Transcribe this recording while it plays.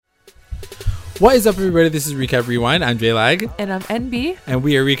What is up, everybody? This is Recap Rewind. I'm J-Lag. And I'm NB. And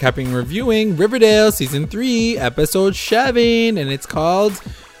we are recapping and reviewing Riverdale Season 3, Episode 7. And it's called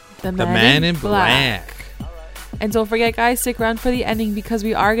The Man in Black. And don't forget, guys, stick around for the ending because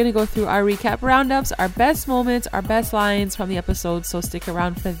we are going to go through our recap roundups, our best moments, our best lines from the episode. So stick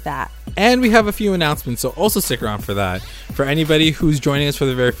around for that. And we have a few announcements, so also stick around for that. For anybody who's joining us for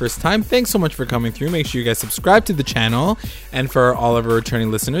the very first time, thanks so much for coming through. Make sure you guys subscribe to the channel. And for all of our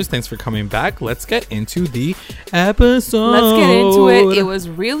returning listeners, thanks for coming back. Let's get into the episode. Let's get into it. It was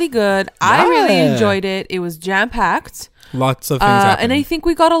really good. Yeah. I really enjoyed it. It was jam-packed. Lots of things happened. And I think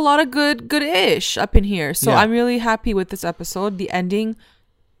we got a lot of good-ish up in here. So I'm really happy with this episode. The ending,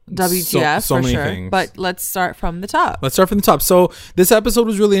 WTF, so for many sure. things. But let's start from the top. So this episode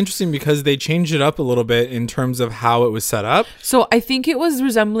was really interesting because they changed it up a little bit in terms of how it was set up. So I think it was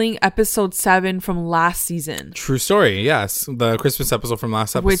resembling episode 7 from last season. True story, yes. The Christmas episode from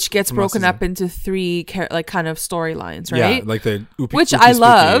last episode. Which gets broken up into 3 kind of storylines, right? Yeah, like the which I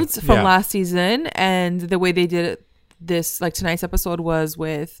loved from last season. And the way they did it. Tonight's episode was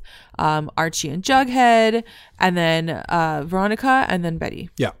with Archie and Jughead, and then Veronica, and then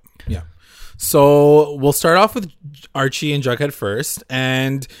Betty. Yeah. So we'll start off with Archie and Jughead first,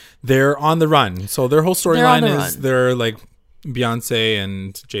 and they're on the run. So their whole storyline is they're like Beyonce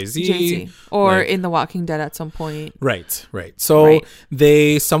and Jay-Z. Or like, in The Walking Dead at some point. Right. So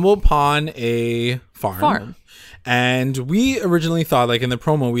they stumble upon a farm. And we originally thought, like in the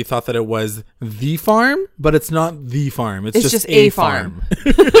promo, we thought that it was the farm, but it's not the farm. It's just a farm.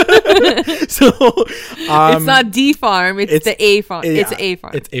 So it's not the farm. It's the A farm. It's a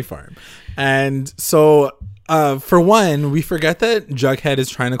farm. It's a farm. And so for one, we forget that Jughead is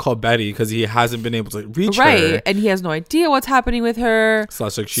trying to call Betty because he hasn't been able to reach her. Right. And he has no idea what's happening with her.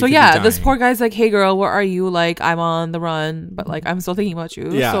 Like this poor guy's like, hey girl, where are you? Like, I'm on the run, but like, I'm still thinking about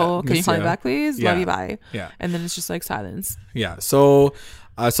you. Yeah, so can you call me back, please? Yeah. Love you, bye. Yeah. And then it's just like silence. Yeah. So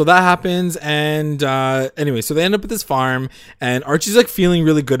that happens, and anyway, so they end up at this farm, and Archie's like feeling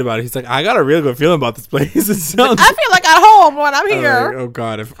really good about it. He's like, I got a real good feeling about this place. I feel like at home when I'm here. Like, oh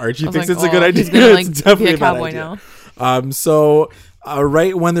God, if Archie thinks it's a good idea, he's gonna like it's definitely be a cowboy now.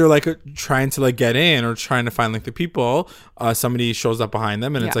 Right when they're like trying to like get in or trying to find like the people, somebody shows up behind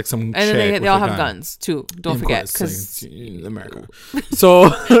them, and it's like some and then they all have guns too. Don't forget, because America. So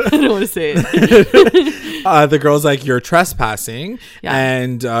I don't want to say it. The girl's like, you're trespassing,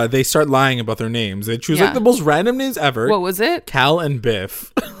 and they start lying about their names. They choose like the most random names ever. What was it? Cal and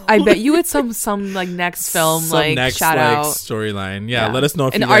Biff. I bet you it's some like next film, like next, shout out storyline. Yeah, let us know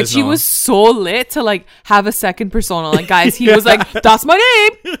if and you guys Archie was so lit to like have a second persona. Like, guys, he was like, that's my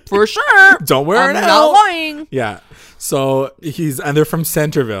name for sure. Don't wear it out. I'm not lying. Yeah. So and they're from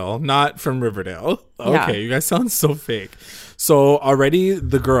Centerville, not from Riverdale. Okay, you guys sound so fake. So already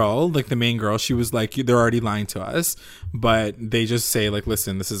the girl, like the main girl, she was like, they're already lying to us, but they just say like,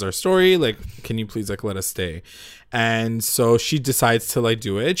 listen, this is our story. Like, can you please like let us stay? And so she decides to like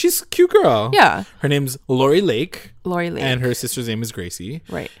do it. She's a cute girl. Yeah. Her name's Lori Lake. And her sister's name is Gracie.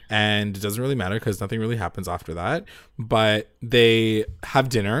 Right. And it doesn't really matter because nothing really happens after that. But they have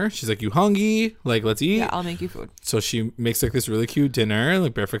dinner. She's like, you hungry? Like, let's eat. Yeah, I'll make you food. So she makes like this really cute dinner,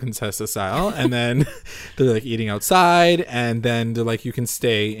 like Barefoot Contessa style. And then they're like eating outside. And then they're like, you can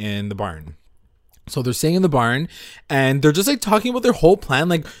stay in the barn. So they're staying in the barn, and they're just like talking about their whole plan.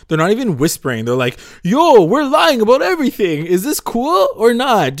 Like, they're not even whispering. They're like, yo, we're lying about everything. Is this cool or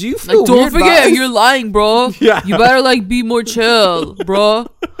not? Do you feel like, don't forget, you're lying, bro. Yeah. You better like be more chill, bro.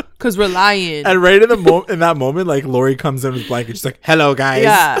 Because we're lying. And right in that moment, like Lori comes in with blanket. She's like, hello, guys.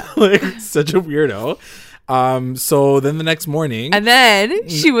 Yeah. Like, such a weirdo. So then the next morning, and then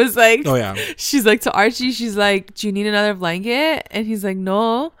she was like, oh yeah, she's like to Archie, she's like, do you need another blanket? And he's like,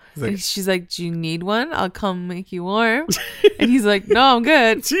 no. Like, and she's like, do you need one? I'll come make you warm. And he's like, no, I'm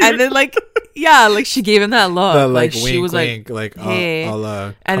good. And then like, yeah, like she gave him that look. Like she wink, was wink, like, hey.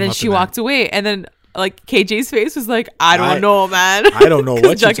 I'll and then she walked away. And then like KJ's face was like, I don't know, man. I don't know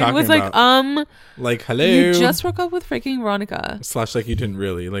what you're talking was about. Like, hello. You just broke up with freaking Veronica. / like you didn't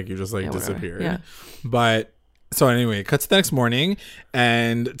really, like you just like disappeared. Yeah. But so anyway, cut to the next morning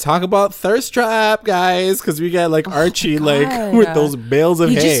and talk about thirst trap, guys, because we get like Archie like with those bales of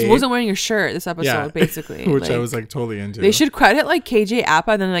hay. He just wasn't wearing a shirt this episode, basically. Which like, I was like totally into. They should credit like KJ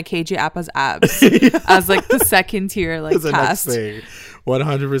Apa and then like KJ Apa's abs as like the second tier like cast. Next thing.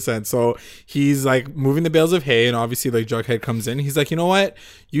 100%. So he's like moving the bales of hay, and obviously like Jughead comes in. He's like, you know what?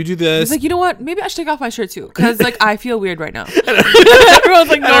 You do this. He's like, you know what? Maybe I should take off my shirt too, because like I feel weird right now. Everyone's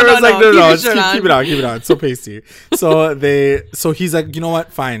like, no, keep it on. It's so pasty. So he's like, you know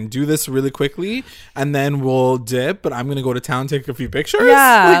what? Fine, do this really quickly, and then we'll dip. But I'm gonna go to town, take a few pictures.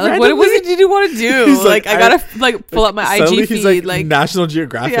 Yeah, like what did you want to do? He's like, I gotta like pull up my IG feed, he's like National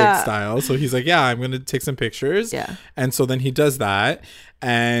Geographic style. So he's like, yeah, I'm gonna take some pictures. Yeah, and so then he does that.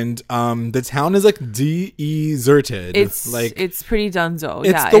 And the town is like deserted. It's pretty dunzo.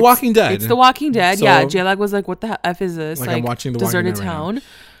 It's The Walking Dead. It's The Walking Dead. So, yeah, J-Lag was like, "What the f is this?" Like I'm watching The deserted Walking Dead town. Right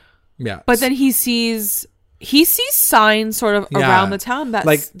yeah, but then he sees signs sort of around the town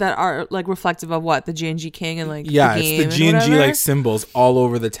that are like reflective of what the GNG King and like the game it's the GNG like symbols all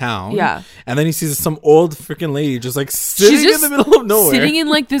over the town. Yeah, and then he sees some old freaking lady just like sitting in the middle of nowhere, sitting in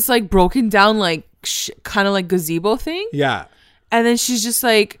like this like broken down like kind of like gazebo thing. Yeah, and then she's just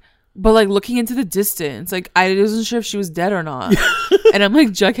like. But like looking into the distance, like I wasn't sure if she was dead or not. And I'm like,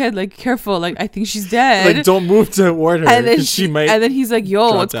 Jughead, like careful, like I think she's dead. Like don't move toward her. And then she might. And then he's like,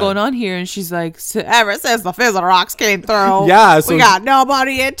 "Yo, what's going on here?" And she's like, "Ever since the Fizzle Rocks came through, we got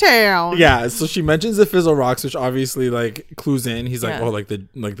nobody in town." Yeah, so she mentions the Fizzle Rocks, which obviously like clues in. He's like, "Oh, like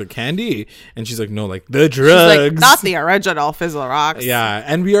the candy," and she's like, "No, like the drugs." She's like, "Not the original Fizzle Rocks." Yeah,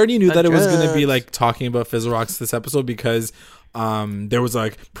 and we already knew that it was going to be like talking about Fizzle Rocks this episode because. There was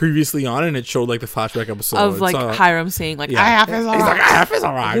like previously on and it showed like the flashback episode of like Hiram saying like I have Fizzle Rocks. He's like I have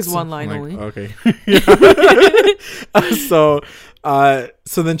Fizzle Rocks. His one line only. Okay. So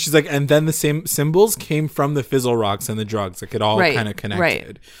then she's like, and then the same symbols came from the Fizzle Rocks and the drugs, like it all kind of connected.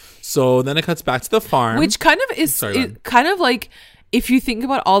 Right. So then it cuts back to the farm, which kind of is kind of like. If you think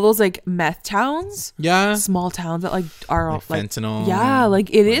about all those like meth towns, small towns that like are like fentanyl,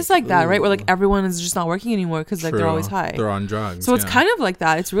 like it is like that, right? Where like everyone is just not working anymore because like they're always high, they're on drugs. So it's kind of like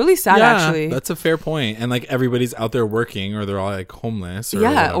that. It's really sad, actually. That's a fair point. And like everybody's out there working, or they're all like homeless, or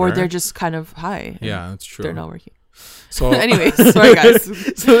or they're just kind of high. Yeah, that's true. They're not working. So anyways, sorry guys,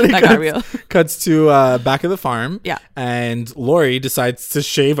 so that got real. Cuts to back of the farm. Yeah, and Lori decides to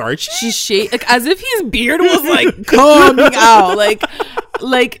shave Archie. She like as if his beard was like coming out,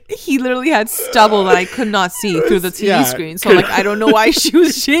 like he literally had stubble that I could not see through the TV screen. So like I don't know why she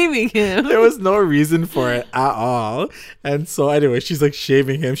was shaving him. There was no reason for it at all. And so anyway, she's like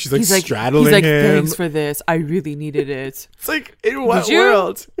shaving him. She's like straddling him. Thanks for this. I really needed it. It's like in what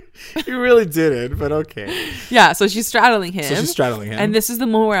world? You really didn't, but okay. Yeah, so she's straddling him. And this is the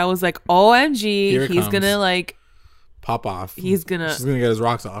moment where I was like, OMG, he's gonna like pop off. She's gonna get his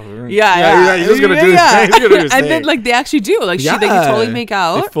rocks off. Yeah. He's just gonna do his thing. And then like they actually do. Like they totally make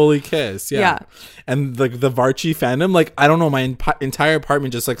out. They fully kiss. Yeah. And like the Varchi fandom, like I don't know, my entire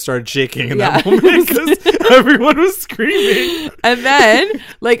apartment just like started shaking in that moment because everyone was screaming. And then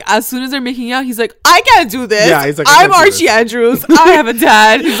like as soon as they're making out, he's like, I can't do this. Yeah, he's like, I'm Archie Andrews. I have a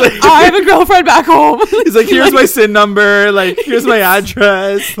dad. He's like, I have a girlfriend back home. He's like, here's my SIN number. Like, here's my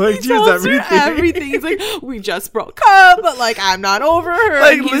address. Like, here's everything. He's like, we just broke up, but like I'm not over her.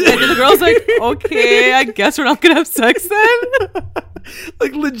 Like, and the girl's like, okay, I guess we're not gonna have sex then.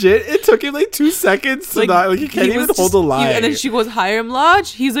 Like legit, it took him like 2 seconds to not like he can't even hold a line. And then she goes, Hiram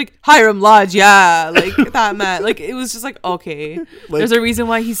Lodge. He's like, Hiram Lodge, yeah, like that man. Like it was just like, okay, like, there's a reason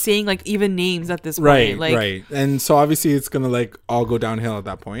why he's saying like even names at this point. Right. And so obviously it's gonna like all go downhill at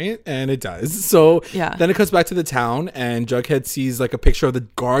that point, and it does. So then it cuts back to the town, and Jughead sees like a picture of the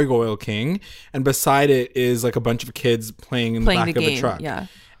Gargoyle King, and beside it is like a bunch of kids playing in the back of a truck. Yeah.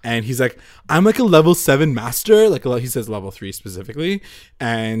 And he's like, I'm like a level 7 master. Like he says level 3 specifically.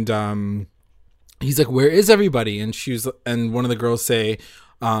 And he's like, where is everybody? And one of the girls say,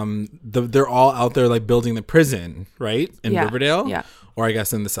 they're all out there like building the prison, right? In Riverdale. Yeah. Or I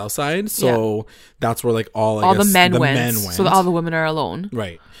guess in the South Side. So that's where like all the men went. So all the women are alone.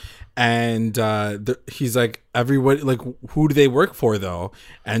 Right. And he's like, everybody, like, who do they work for though?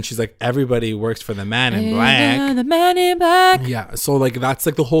 And she's like, everybody works for the Man in Black. The Man in Black. Yeah. So like that's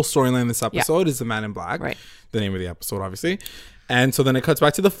like the whole storyline in this episode is the Man in Black. Right. The name of the episode, obviously. And so then it cuts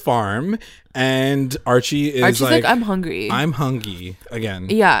back to the farm, and Archie's like, I'm hungry. I'm hungry again.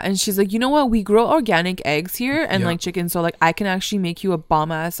 Yeah, and she's like, you know what? We grow organic eggs here and like chicken, so like I can actually make you a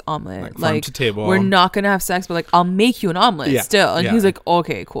bomb ass omelet. Like to table. We're not gonna have sex, but like I'll make you an omelet still. And he's like,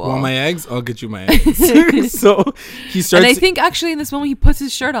 okay, cool. Want my eggs? I'll get you my eggs. So he starts. And I think actually in this moment he puts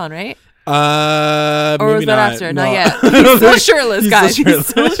his shirt on, right? Or was that after? No. Not yet. He's still shirtless, guys. He's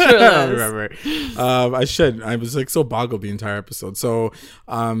still shirtless. I remember. I was like so boggled the entire episode. So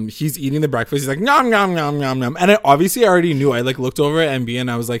he's eating the breakfast. He's like nom nom nom nom nom. And obviously I already knew. I like looked over at MB and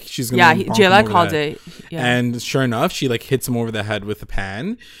I was like, she's gonna. Yeah, J-Lag called it. Yeah. And sure enough, she like hits him over the head with the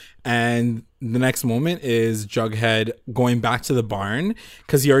pan. And the next moment is Jughead going back to the barn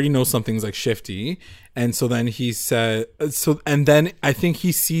because he already knows something's like shifty. And so then he said, and then I think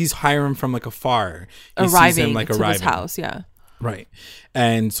he sees Hiram from like afar. He arriving sees him, like, to his house, yeah. Right.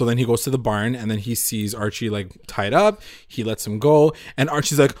 And so then he goes to the barn and then he sees Archie like tied up. He lets him go. And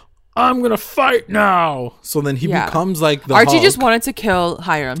Archie's like, I'm gonna fight now. So then he becomes like the Archie Hulk. just wanted to kill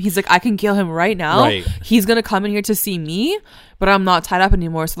Hiram. He's like, I can kill him right now. Right. He's gonna come in here to see me, but I'm not tied up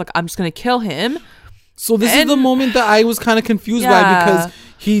anymore. So like, I'm just gonna kill him. So this is the moment that I was kind of confused by because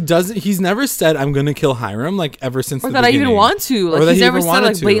he's never said I'm gonna kill Hiram like ever since or the beginning. I even want to like he's never said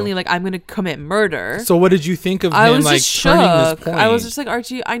like blatantly like I'm gonna commit murder. So what did you think of him like turning this point? I was just like,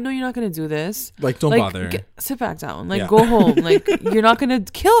 Archie, I know you're not gonna do this. Like don't bother. Sit back down. Like go home. Like you're not gonna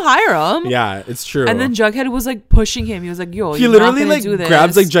kill Hiram. Yeah, it's true. And then Jughead was like pushing him. He was like, yo, he literally like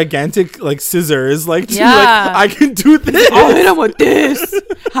grabs like gigantic like scissors like to like I can do this. I'll hit him with this.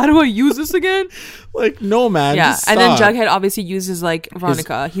 How do I use this again? Like no man. Yeah, and then Jughead obviously uses like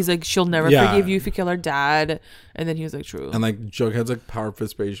Veronica. He's like, she'll never forgive you if you kill her dad. And then he was like, true. And like Jughead's like power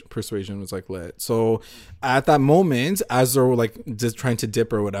persuasion was like lit. So at that moment, as they're like just trying to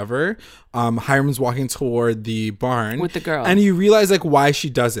dip or whatever, Hiram's walking toward the barn with the girl, and you realize like why she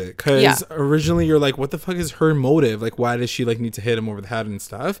does it because originally you're like, what the fuck is her motive? Like why does she like need to hit him over the head and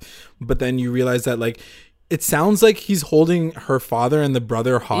stuff? But then you realize that like it sounds like he's holding her father and the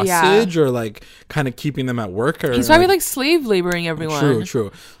brother hostage or like kind of keeping them at work. Or he's probably like slave laboring everyone.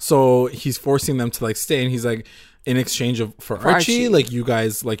 True. So he's forcing them to like stay and he's like, in exchange for Archie, like you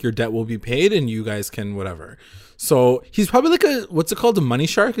guys, like your debt will be paid and you guys can whatever. So he's probably like what's it called? A money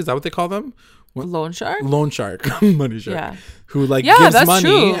shark? Is that what they call them? Loan shark? Money shark. Yeah. Who like gives money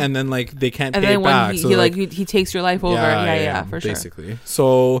true. And then like they can't pay it back. So he takes your life over. Yeah, for sure. Basically.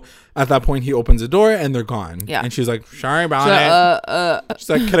 So at that point he opens the door and they're gone. Yeah. And she's like, sorry about it. She's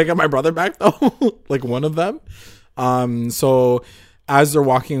like, can I get my brother back though? Like one of them. So as they're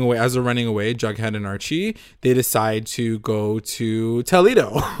walking away, as they're running away, Jughead and Archie, they decide to go to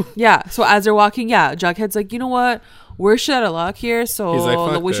Toledo. Yeah. So as they're walking, Jughead's like, you know what? We're shit out of luck here, so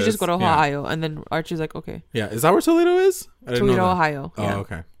like, we should just go to Ohio. And then Archie's like, okay. Yeah. Is that where Toledo is? Toledo, Ohio. Oh,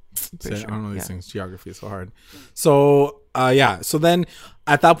 okay. So, sure. I don't know these things. Geography is so hard. So, So then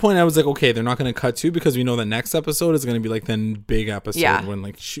at that point, I was like, okay, they're not going to cut to because we know the next episode is going to be like the big episode when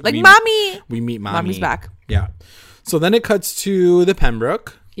like we meet mommy. Mommy's back. Yeah. So then it cuts to the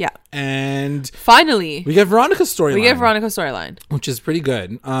Pembroke. Yeah. And finally, we get Veronica's storyline. Which is pretty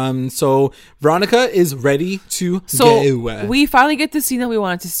good. So Veronica is ready to go. We finally get the scene that we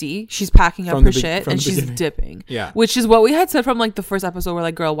wanted to see. She's packing up her shit and she's dipping. Yeah. Which is what we had said from like the first episode. We're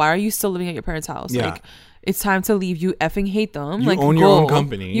like, girl, why are you still living at your parents' house? Yeah. Like, it's time to leave. You effing hate them. You own your own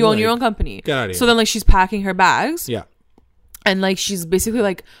company. You own your own company. Get out of here. So then like she's packing her bags. Yeah. And like she's basically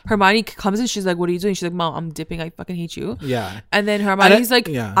like Hermione comes in, she's like, what are you doing? She's like, Mom, I'm dipping, I fucking hate you. Yeah. And then Hermione's like,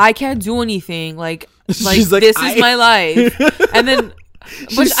 I can't do anything, like this is my life. And then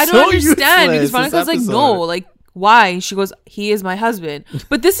but I don't understand because Veronica's like, no, like why? She goes, he is my husband.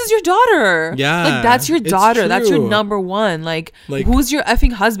 But this is your daughter. Yeah. Like that's your daughter. That's your number one. Like who's your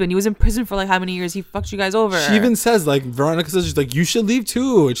effing husband? He was in prison for like how many years? He fucked you guys over. She even says like Veronica says she's like, you should leave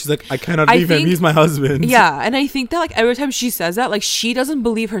too. And she's like, I cannot leave him. He's my husband. Yeah. And I think that like every time she says that, like she doesn't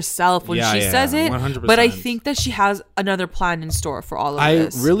believe herself when she says it. 100%. But I think that she has another plan in store for all of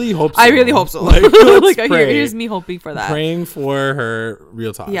this. I really hope so. I really hope so. Like, like here's me hoping for that. Praying for her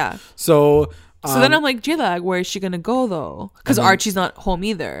real talk. Yeah. So then I'm like, J-Lag, where is she gonna go though? Because Archie's not home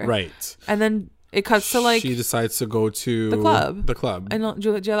either. Right. And then it cuts to like she decides to go to the club. And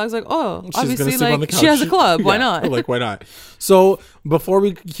J-Lag's like, oh, obviously like she has a club. Why not? Like why not? So before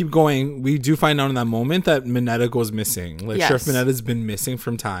we keep going, we do find out in that moment that Minetta goes missing. Like Sheriff Minetta's been missing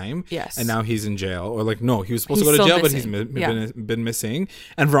from time. Yes. And now he's in jail. Or like no, he was supposed to go to jail, missing. But he's been missing.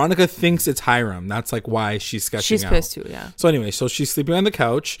 And Veronica thinks it's Hiram. That's like why she's sketching out. She's pissed too. Yeah. So anyway, so she's sleeping on the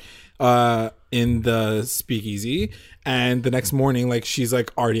couch. In the speakeasy, and the next morning like she's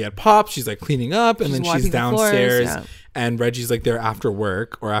like already at Pop, she's like cleaning up, and then she's downstairs and Reggie's like there after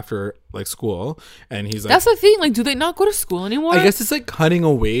work or after like school, and he's like, that's the thing, like do they not go to school anymore? I guess it's like cutting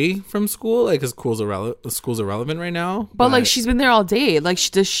away from school, like because school's irrelevant right now, but like she's been there all day, like she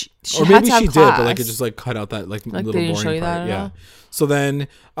or maybe she did, but like it just like cut out that like little boring part. Yeah. So then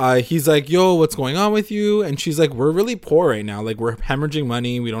he's like, yo, what's going on with you? And she's like, we're really poor right now. Like, we're hemorrhaging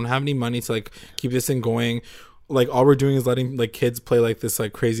money. We don't have any money to like keep this thing going. Like, all we're doing is letting like kids play like this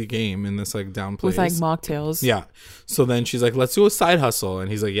like crazy game in this like down place with like mocktails. Yeah. So then she's like, let's do a side hustle. And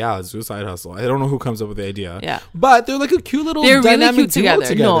he's like, yeah, let's do a side hustle. I don't know who comes up with the idea. Yeah. But they're like a cute little They're really cute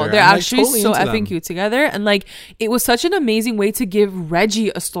together. No, they're I'm actually like, totally so effing cute together. And like, it was such an amazing way to give Reggie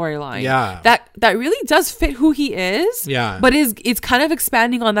a storyline. Yeah. That really does fit who he is. Yeah. But it's kind of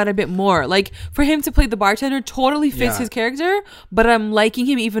expanding on that a bit more. Like, for him to play the bartender totally fits his character. But I'm liking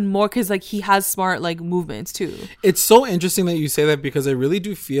him even more because like he has smart like movements too. It's so interesting that you say that because I really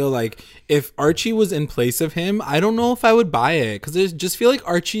do feel like if Archie was in place of him, I don't know if I would buy it because I just feel like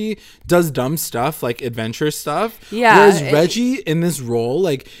Archie does dumb stuff like adventure stuff. Yeah. Whereas Reggie in this role,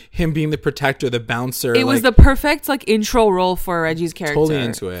 like him being the protector, the bouncer, it was the perfect like intro role for Reggie's character. Totally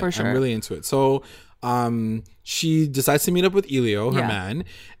into it. For sure. I'm really into it. So she decides to meet up with Elio, her man,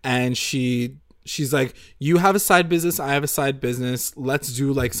 and she's like, you have a side business, I have a side business, let's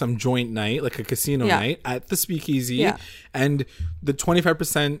do like some joint night, like a casino night at the Speakeasy, and the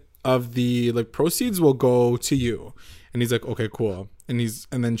 25% of the like proceeds will go to you. And he's like, okay, cool. And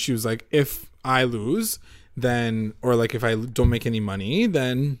then she was like, if I lose, then, or like if I don't make any money,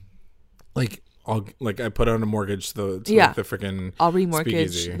 then like I'll like I put on a mortgage to like the freaking I'll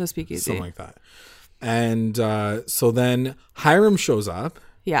remortgage the Speakeasy, something like that. And so then Hiram shows up.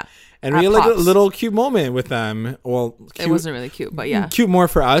 Yeah. And we had like a little cute moment with them. Well, cute, it wasn't really cute, but yeah. Cute more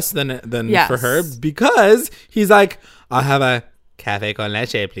for us than for her because he's like, I'll have a cafe con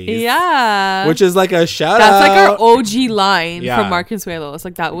leche, please. Yeah. Which is like a shout out. That's like our OG line from Mark Consuelos.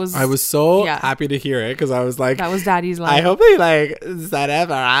 Like that was. I was so happy to hear it because I was like. That was Daddy's line. I hope they like set up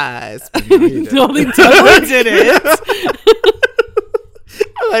our eyes. No, they totally didn't.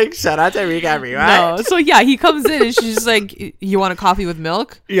 Like, shout out to Rica Rewatch. No, so yeah, he comes in and she's just like, you want a coffee with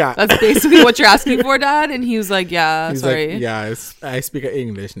milk? Yeah. That's basically what you're asking for, Dad. And he was like, yeah, he's sorry. Like, yeah, I speak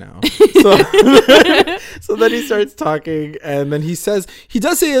English now. So then he starts talking and then he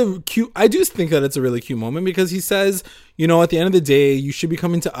does say a cute, I do think that it's a really cute moment because he says, you know, at the end of the day, you should be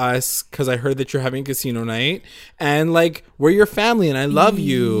coming to us because I heard that you're having casino night and like, we're your family and I love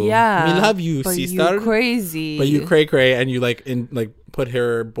you. Yeah. We love you, but sister. You crazy. But you cray and you like, put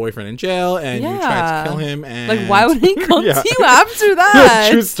her boyfriend in jail and you try to kill him and like why would he come to you after that?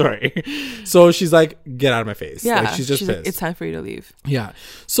 True story. So she's like, get out of my face. Yeah, like, she's pissed. Like, it's time for you to leave. Yeah.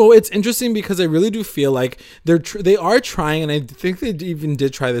 So it's interesting because I really do feel like they are trying, and I think they even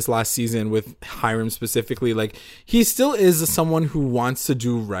did try this last season with Hiram specifically. Like he still is someone who wants to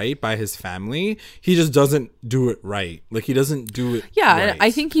do right by his family. He just doesn't do it right. Like he doesn't do it. Yeah, right. and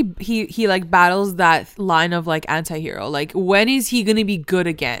I think he like battles that line of like anti-hero. Like when is he gonna be good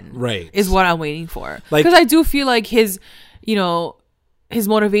again? Right, is what I'm waiting for. Like, because I do feel like his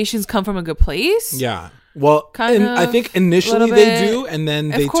motivations come from a good place. Yeah. Well, I think initially they do, and then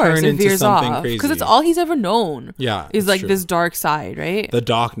they turn into something crazy. Because it's all he's ever known. Yeah. Is like this dark side, right? The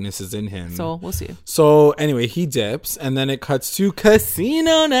darkness is in him. So we'll see. So anyway, he dips, and then it cuts to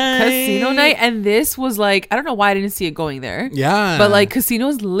casino night. And this was like, I don't know why I didn't see it going there. Yeah. But like, Casino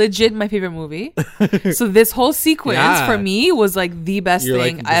is legit my favorite movie. So this whole sequence for me was like the best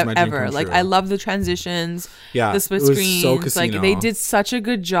thing I've ever. Like, I love the transitions. Yeah. The split screens. So Casino. Like, they did such a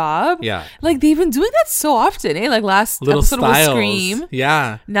good job. Yeah. Like, they've been doing that so often, eh? Like last little episode styles. was Scream.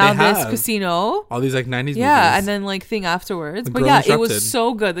 Yeah. Now this Casino. All these like 90s movies. Yeah, and then like thing afterwards. But yeah, it was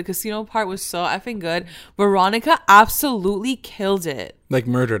so good. The casino part was so effing good. Veronica absolutely killed it. Like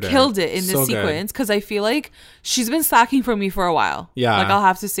murdered it. Killed it in this sequence because I feel like she's been slacking for me for a while. Yeah. Like I'll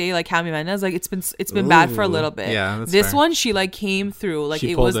have to say, like Cami Mendes, like it's been bad for a little bit. Yeah. That's this fair. one, she like came through. Like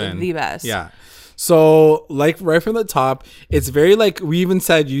it was the best. Yeah. So like right from the top, it's very like we even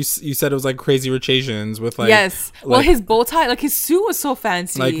said you said it was like Crazy Rich Asians with like well his bow tie, like his suit was so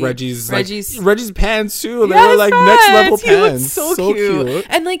fancy, like Reggie's pants too. They were like pants. Next level pants. He looked so cute.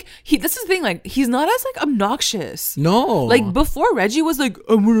 And like this is the thing, like he's not as like obnoxious. No, like before Reggie was like,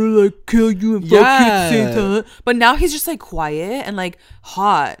 I'm gonna like kill you and fuck you, but now he's just like quiet and like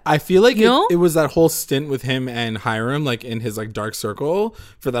hot. I feel like it was that whole stint with him and Hiram like in his like dark circle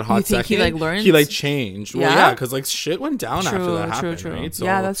for that hot second. He like learned. He like changed. Well, yeah, because like shit went down after that happened. Right? So,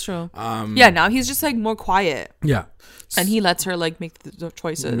 yeah, that's true. Now he's just like more quiet. Yeah, and he lets her like make the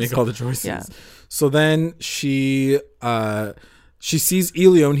choices, make all the choices. Yeah. So then she sees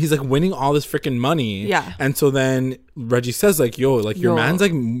Elio and he's like winning all this freaking money. Yeah. And so then Reggie says like, yo, like your man's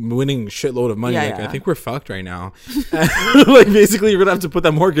like winning shitload of money. Yeah, like I think we're fucked right now. Like basically you're gonna have to put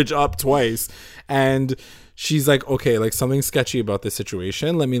that mortgage up twice. And she's like, okay, like something's sketchy about this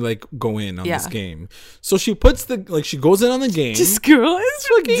situation. Let me like go in on this game. So she puts she goes in on the game. This girl is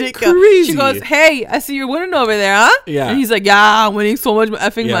fucking crazy. She goes, hey, I see you're winning over there, huh? Yeah. And he's like, yeah, I'm winning so much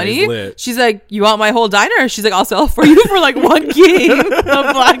effing money. She's like, you want my whole diner? She's like, I'll sell it for you for like one game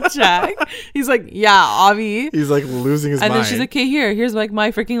of blackjack. He's like, yeah, Avi. He's like losing his mind. And then she's like, okay, here's like my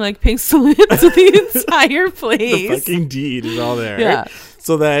freaking like pink slip to the entire place. The fucking deed is all there. Yeah.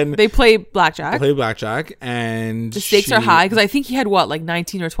 So then they play blackjack. And the stakes are high because I think he had what, like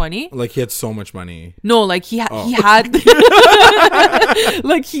 19 or 20. Like he had so much money. No, like he had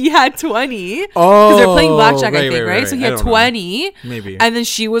like he had 20. Because they're playing blackjack, I think, right? So he had 20, maybe. And then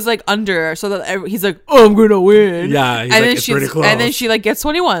she was like under, so that he's like, oh, I'm gonna win. Yeah, he's and then she like gets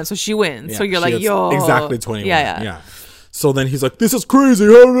 21, so she wins. Yeah, so you're like, yo, exactly 21. Yeah. So then he's like, this is crazy.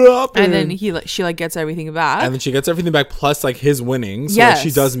 And then she like gets everything back. And then she gets everything back plus like his winnings. So like,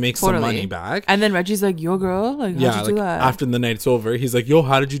 she does make some money back. And then Reggie's like, yo girl, like how'd you do that? After the night's over, he's like, yo,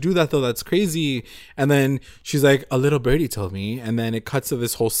 how did you do that though? That's crazy. And then she's like, a little birdie told me. And then it cuts to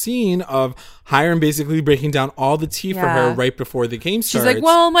this whole scene of Hiram basically breaking down all the tea for her right before the game starts. She's like,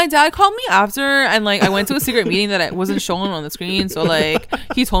 well, my dad called me after and like I went to a secret meeting that I wasn't shown on the screen. So like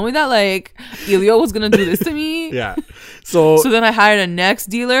he told me that like Elio was gonna do this to me. Yeah. So then I hired a next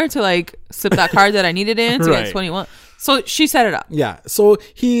dealer to like slip that card that I needed in to get 21. So she set it up. Yeah. So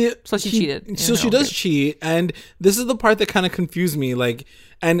she cheated. So she does cheat. And this is the part that kind of confused me. Like,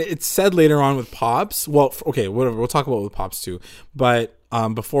 and it's said later on with Pops. Well, okay, whatever. We'll talk about it with Pops too. But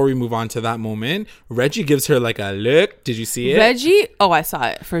before we move on to that moment, Reggie gives her like a look. Did you see it? Reggie? Oh, I saw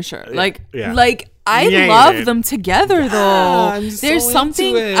it for sure. Like I love them together though. There's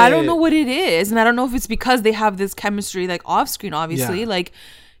something, I don't know what it is, and I don't know if it's because they have this chemistry like off screen, obviously. Like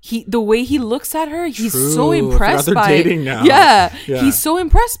the way he looks at her, he's so impressed by dating now. Yeah, he's so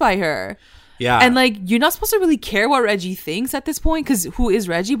impressed by her. Yeah. And like you're not supposed to really care what Reggie thinks at this point because who is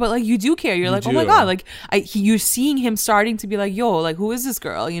Reggie? But like you do care. You're like, oh my God, like you're seeing him starting to be like, yo, like who is this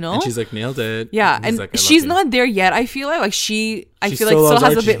girl? You know? And she's like, nailed it. Yeah. And like, she's not there yet. I feel like she still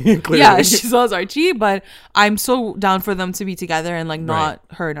has a bit. Yeah, she still has Archie, but I'm so down for them to be together and like not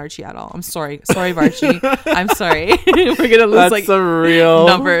her and Archie at all. I'm sorry, Archie. I'm sorry. We're gonna lose like some real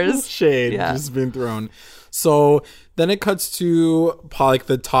numbers. Shade just been thrown. So then it cuts to like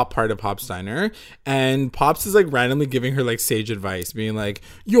the top part of Pop's diner, and Pops is like randomly giving her like sage advice, being like,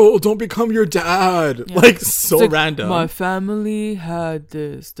 "Yo, don't become your dad." Yeah. Like so like, random. My family had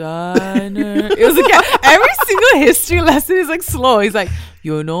this diner. It was like every single history lesson is like slow. He's like,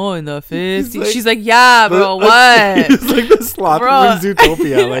 you know, in the 50s. Like, she's like, yeah, bro, what? He's like the sloth from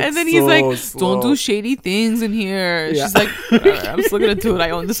Zootopia. Like, and then he's like, slow. Don't do shady things in here. Yeah. She's like, right, I'm still gonna do it. I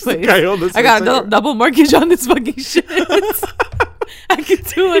own this place. I got a double mortgage on this fucking shit. I can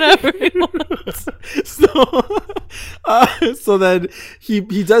do whatever I want. So then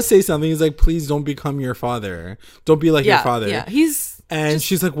he does say something. He's like, please don't become your father. Don't be like your father. Yeah, and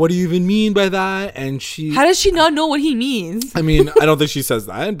she's like, what do you even mean by that? And how does she not know what he means? I mean, I don't think she says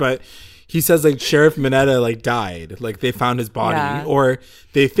that, but he says like Sheriff Mineta like died. Like they found his body or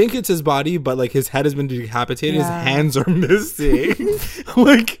they think it's his body, but like his head has been decapitated. His hands are missing.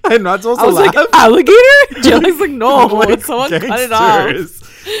 Like I'm not supposed to laugh. Like, alligator? Jelly's like, no, like, someone cut it off.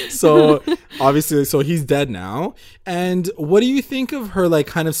 So obviously, so he's dead now. And what do you think of her like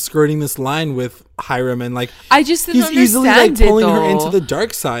kind of skirting this line with Hiram and like I just didn't he's easily like pulling her into the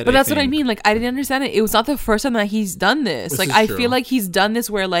dark side. But that's what I mean. Like I didn't understand it. It was not the first time that he's done this. Like I feel like he's done this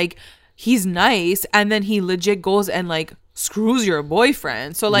where like he's nice and then he legit goes and like screws your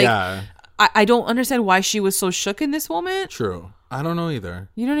boyfriend. So like I don't understand why she was so shook in this moment. True. I don't know either.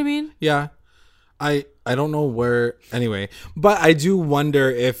 You know what I mean? Yeah. I don't know where anyway, but I do wonder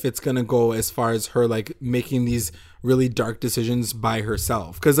if it's gonna go as far as her like making these really dark decisions by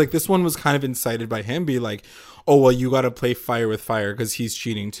herself, because like this one was kind of incited by him, be like, oh well, you got to play fire with fire because he's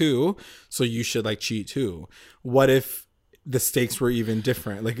cheating too, so you should like cheat too. What if the stakes were even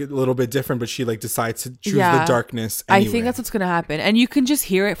different, like a little bit different, but she like decides to choose the darkness anyway? I think that's what's gonna happen, and you can just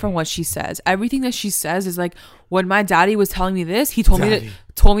hear it from what she says. Everything that she says is like, when my daddy was telling me this, he told me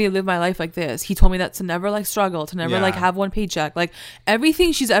to live my life like this. He told me that to never like struggle, to never like have one paycheck. Like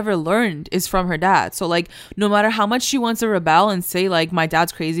everything she's ever learned is from her dad. So like no matter how much she wants to rebel and say like my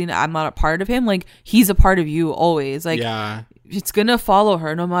dad's crazy and I'm not a part of him, like he's a part of you always. Like it's gonna follow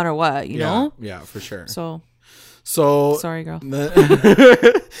her no matter what, you know? Yeah, for sure. So sorry, girl.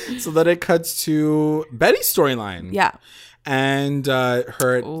 So then it cuts to Betty's storyline. Yeah. And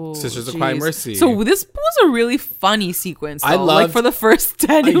her Sisters of Quiet Mercy. So this was a really funny sequence, though. I love, like for the first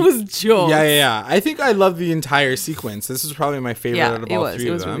 10 it was jokes. Yeah. I think I love the entire sequence. This is probably my favorite out of all three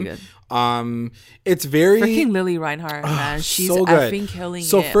of them. Really good. It's very freaking Lili Reinhart, man. She's so effing killing it.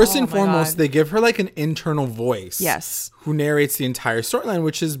 So first and foremost, they give her like an internal voice. Yes. Who narrates the entire storyline,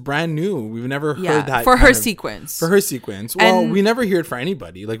 which is brand new. We've never heard that for her sequence. For her sequence. Well, we never hear it for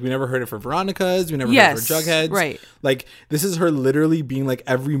anybody. Like we never heard it for Veronica's. We never heard it for Jughead's. Right. Like this is her literally being like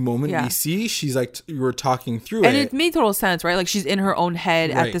every moment we see, she's like we're talking through it. And it made total sense, right? Like she's in her own head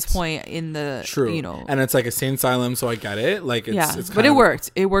at this point in the you know. And it's like a sane asylum, so I get it. Like it's but it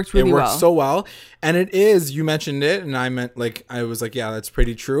worked. It worked really well. It worked so well. And it is, you mentioned it, and I meant like I was like, yeah, that's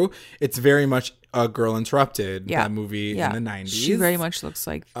pretty true. It's very much a Girl Interrupted, that movie in the 90s. She very much looks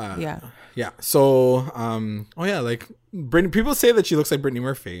like yeah. So like people say that she looks like Brittany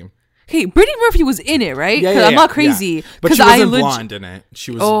Murphy. Hey, Brittany Murphy was in it, right? Because I'm not crazy. But she wasn't blonde in it.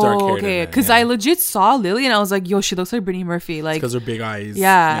 She was dark haired. Okay, because I legit saw Lily and I was like, yo, she looks like Brittany Murphy. Like because her big eyes.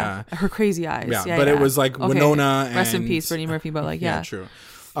 Yeah, her crazy eyes. Yeah, but it was like Winona. And rest in peace, Brittany Murphy. But like, yeah, true.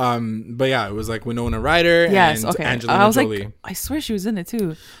 But yeah, it was like Winona Ryder and Angelina Jolie. Like, I swear she was in it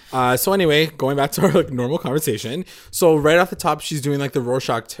too. So anyway, going back to our like normal conversation. So right off the top, she's doing like the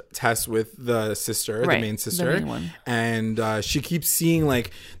Rorschach test with the sister, the main sister, the main one. And she keeps seeing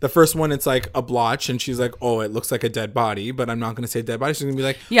like the first one. It's like a blotch, and she's like, "Oh, it looks like a dead body," but I'm not gonna say dead body. She's gonna be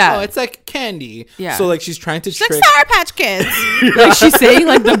like, "Oh, it's like candy." Yeah. So like she's trying to trick like Sour Patch Kids. Like she's saying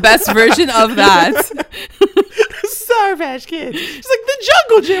like the best version of that. Sour Patch Kids. She's like the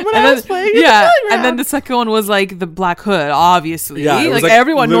Jungle Gym when I was playing. Yeah, and then the second one was like the Black Hood, obviously. Yeah, like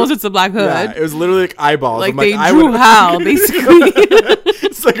everyone knows it's the Black Hood. Yeah, it was literally like eyeballs. Like they drew Hal, basically.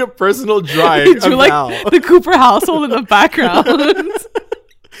 It's like a personal drawing of like Hal. The Cooper household in the background.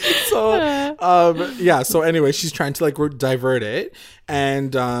 So anyway, she's trying to like divert it,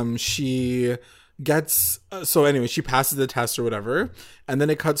 and she gets so anyway, she passes the test or whatever, and then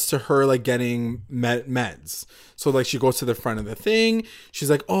it cuts to her like getting meds. So like she goes to the front of the thing. She's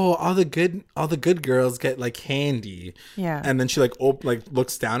like, "Oh, all the good girls get like candy." Yeah. And then she like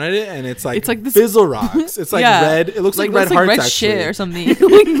looks down at it, and it's like Fizzle Rocks. It's like red. It looks like red hearts, red actually. Shit or something,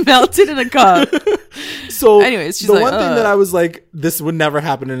 like melted in a cup. So anyways, she's the one thing that I was like, this would never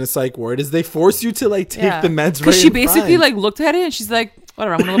happen in a psych ward is they force you to like take the meds because she basically like looked at it and she's like,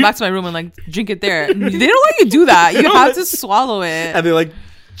 whatever, I'm gonna go back to my room and like drink it there. They don't let you do that. You have to swallow it. And they like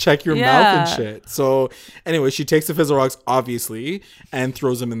check your mouth and shit. So anyway, she takes the Fizzle Rocks obviously and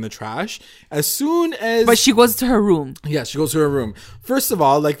throws them in the trash. As soon as but she goes to her room. Yeah, she goes to her room. First of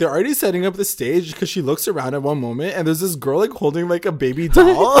all, like they're already setting up the stage because she looks around at one moment and there's this girl like holding like a baby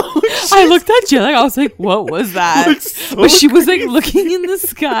doll. I looked at Jill, like I was like, what was that? But she was like looking in the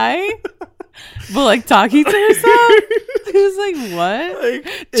sky. But like talking to herself, he was like, "What?"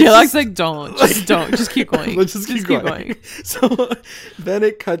 Like, J-Loc's like, "Don't, just keep going. Let's just keep going." So then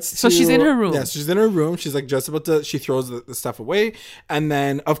it cuts. So she's in her room. Yeah, she's in her room. She's like just about to. She throws the stuff away, and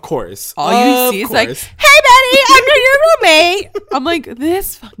then of course, all you see is like, "Hey, Betty, I'm your roommate." I'm like,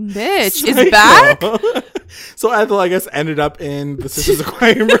 this fucking bitch is back. So Ethel, I guess, ended up in the Sisters of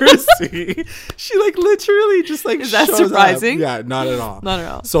Choir Mercy. She like literally just like is that surprising? Yeah, not at all. Not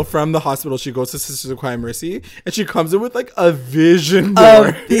at all. So from the hospital, she goes to Sisters of Choir Mercy, and she comes in with like a vision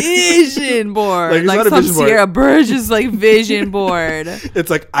board. A vision board, like some Sierra Burgess like vision board. It's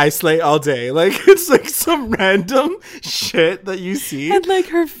like I slay all day. Like it's like some random shit that you see. And like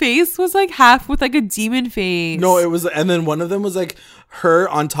her face was like half with like a demon face. No, it was, and then one of them was like her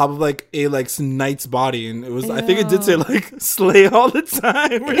on top of like a like knight's body, and it was I think it did say like slay all the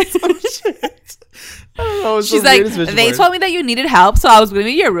time or some shit. I don't know. She's like, they told me that you needed help, so I was going to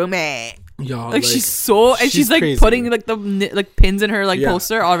be your roommate. Yo, like she's so, and she's like crazy. Putting like the like pins in her like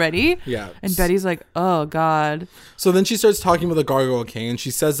poster already. Yeah. And Betty's like, oh god. So then she starts talking with the Gargoyle King, and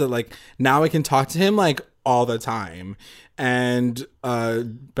she says that like now I can talk to him like all the time. And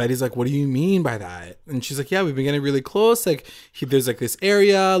Betty's like, what do you mean by that? And she's like, yeah, we've been getting really close. Like there's like this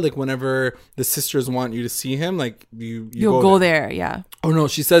area, like whenever the sisters want you to see him, like you'll go there. Yeah. Oh no,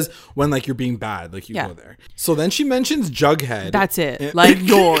 she says when like you're being bad, like you go there. So then she mentions Jughead. That's it. Like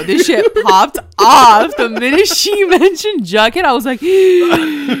yo, this shit popped off the minute she mentioned Jughead. I was like,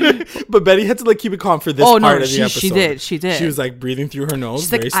 but Betty had to like keep it calm for this part of the episode. She did. She was like breathing through her nose.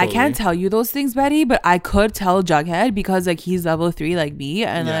 She's like, I can't tell you those things, Betty, but I could tell Jughead because like he's level 3 like me,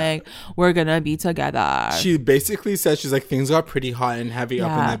 and like we're gonna be together. She basically says she's like things got pretty hot and heavy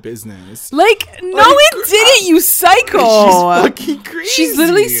up in that business. Like no, it didn't. You psycho. She's fucking crazy. She's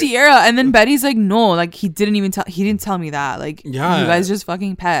literally Sierra, and then Betty's like, no, like he didn't tell me that. Like you guys just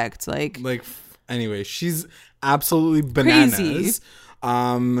fucking pecked. Like anyway, she's absolutely bananas. Crazy.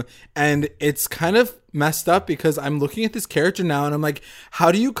 And it's kind of messed up because I'm looking at this character now and I'm like,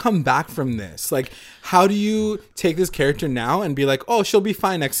 how do you come back from this? Like, how do you take this character now and be like, oh, she'll be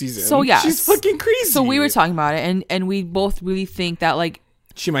fine next season? So yeah, she's fucking crazy. So we were talking about it, and we both really think that like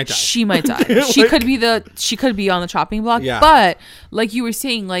she might die. She might die. She could be on the chopping block. Yeah. But like you were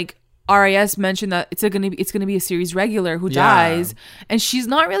saying, like RIS mentioned that it's gonna be a series regular who dies, and she's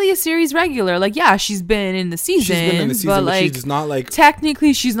not really a series regular. Like, yeah, she's been in the season, but like she's not like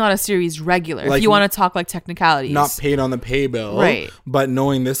technically she's not a series regular. Like, if you want to talk like technicalities, not paid on the pay bill, right? But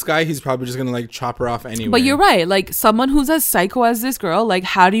knowing this guy, he's probably just gonna like chop her off anyway. But you're right. Like someone who's as psycho as this girl, like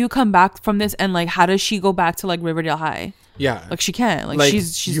how do you come back from this, and like how does she go back to like Riverdale High? Yeah, like she can't. Like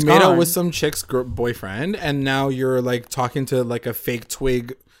she's you gone. made out with some chick's boyfriend, and now you're like talking to like a fake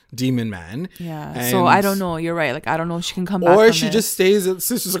twig demon man. Yeah. So I don't know. You're right. Like I don't know if she can come back. Or she just stays at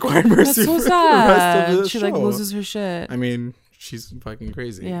Sisters of Choir Mercy. That's so sad. She like loses her shit. I mean, she's fucking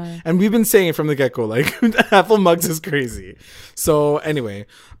crazy. Yeah. And we've been saying it from the get-go, like Ethel Muggs is crazy. So anyway,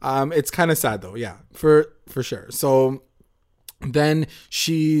 it's kind of sad though. Yeah, for sure. So then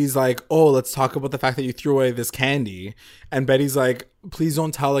she's like, oh, let's talk about the fact that you threw away this candy. And Betty's like, please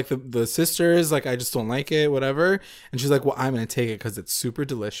don't tell like the sisters, like I just don't like it, whatever. And she's like, well, I'm gonna take it because it's super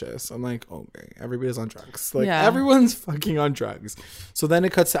delicious. I'm like, okay, everybody's on drugs. Like everyone's fucking on drugs. So then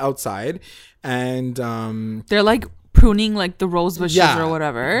it cuts to outside, and they're like pruning like the rose bushes or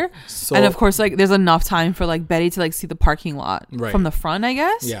whatever. So, and of course, like there's enough time for like Betty to like see the parking lot from the front, I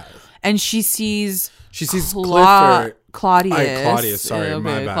guess. Yeah. And she sees Clifford. Claudius. Sorry,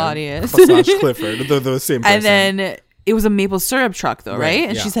 my bad. Claudius. / Clifford. They're the same person. And then it was a maple syrup truck though, right?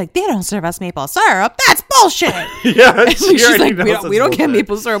 And she's like, they don't serve us maple syrup. That's bullshit. Yeah. She's like, we don't get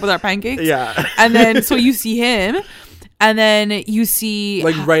maple syrup with our pancakes. Yeah. And then so you see him. And then you see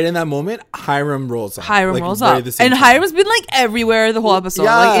like right in that moment, Hiram rolls up. And Hiram's been like everywhere the whole episode,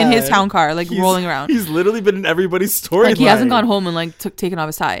 like in his town car, like rolling around. He's literally been in everybody's story. Like he hasn't gone home and like taken off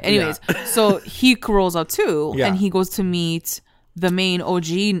his tie. Anyways, so he rolls up too, and he goes to meet the main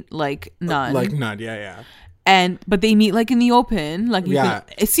OG like nun. Yeah. But they meet like in the open, like you can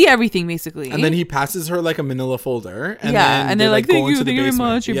see everything basically. And then he passes her like a manila folder. And and they're like, thank you very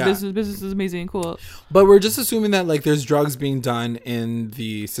much. Your business is amazing, cool. But we're just assuming that like there's drugs being done in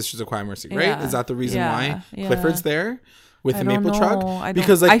the Sisters of Choir Mercy, right? Is that the reason why Clifford's there with the maple truck?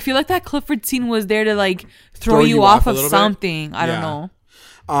 Because like I feel like that Clifford scene was there to like throw you off of something. I don't know.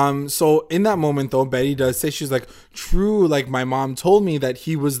 So in that moment though, Betty does say, she's like, true, like my mom told me that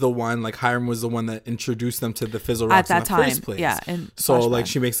he was the one, like Hiram was the one that introduced them to the Fizzle Rocks at that time. First place. Yeah. So like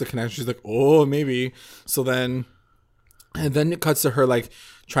she makes the connection. She's like, oh, maybe. So then, and then it cuts to her like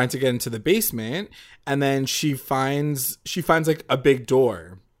trying to get into the basement, and then she finds like a big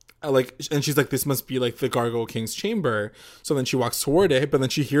door. And she's like, this must be like the Gargoyle King's chamber. So then she walks toward it, but then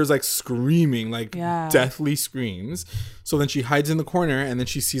she hears like screaming, like deathly screams. So then she hides in the corner, and then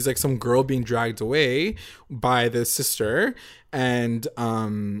she sees like some girl being dragged away by the sister, and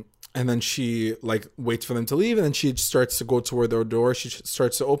then she like waits for them to leave, and then she starts to go toward their door. She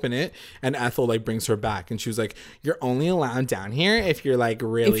starts to open it, and Ethel like brings her back, and she was like, you're only allowed down here if you're like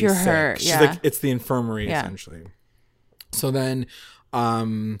really if you're sick. hurt. She's like, it's the infirmary essentially. So then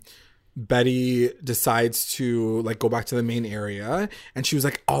Betty decides to like go back to the main area, and she was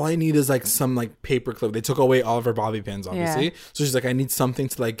like, all I need is like some like paper clip. They took away all of her bobby pins, obviously. So she's like, I need something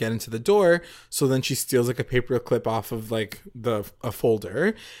to like get into the door. So then she steals like a paper clip off of like a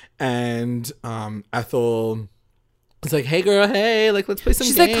folder, and Ethel is like, hey girl, hey, like let's play some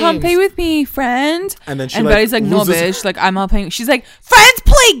games. She's like, come play with me, friend. And then Betty's like, no bitch, like I'm not playing. She's like, friends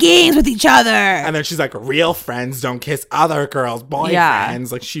play games with each other. And then she's like, real friends don't kiss other girls'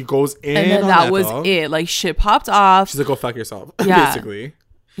 boyfriends. Like she goes in, and then that was it. Like shit popped off. She's like, go fuck yourself. Basically.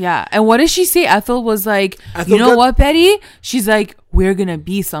 Yeah. And what did she say? Ethel was like, you know what, Betty? She's like, we're gonna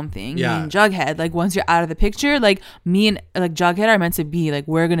be something. Me and Jughead. Like once you're out of the picture, like me and like Jughead are meant to be like,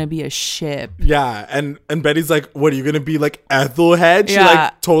 we're gonna be a ship. Yeah. And Betty's like, what are you gonna be, like Ethelhead? She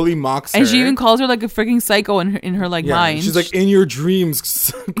like totally mocks her. And she even calls her like a freaking psycho in her like mind. She's like, in your dreams,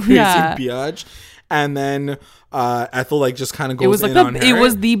 crazy biatch. And then Ethel like just kind of goes on her. It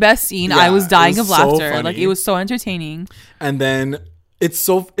was the best scene. I was dying of laughter. So like it was so entertaining. And then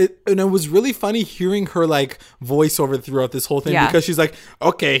and it was really funny hearing her like voiceover throughout this whole thing, because she's like,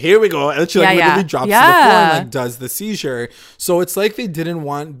 okay, here we go, and she like literally drops to the floor and like does the seizure. So it's like they didn't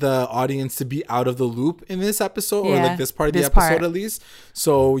want the audience to be out of the loop in this episode, or like this part of the episode at least.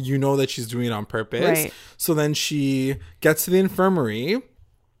 So you know that she's doing it on purpose. Right. So then she gets to the infirmary,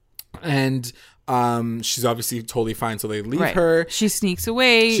 and she's obviously totally fine. So they leave her. She sneaks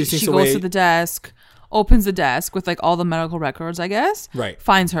away. She goes to the desk. opens the desk with like all the medical records, I guess. Right.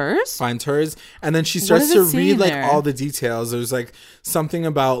 Finds hers. And then she starts to read like all the details. There's like something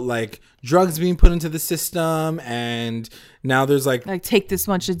about like drugs being put into the system, and now there's like take this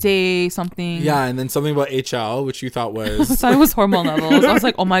much a day, something. Yeah, and then something about HL, which you thought was I thought it was hormone levels. I was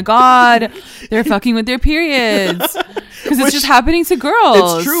like, oh my god, they're fucking with their periods. Because it's just happening to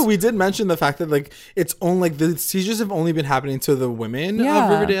girls. It's true. We did mention the fact that like it's only like the seizures have only been happening to the women of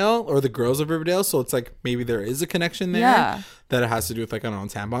Riverdale or the girls of Riverdale. So it's like maybe there is a connection there that it has to do with like, I don't know,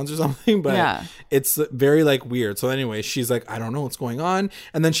 tampons or something. But it's very like weird. So anyway, she's like, I don't know what's going on.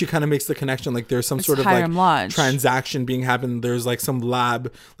 And then she kind of makes the connection. Like there's some sort of like Lodge. transaction being happened. There's like some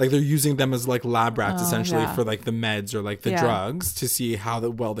lab, like they're using them as like lab rats essentially for like the meds or like the drugs to see how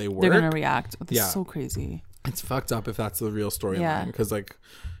well they work. They're going to react. This is so crazy. It's fucked up if that's the real storyline because like,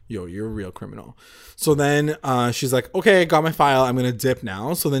 yo, you're a real criminal. So then she's like, okay, I got my file. I'm going to dip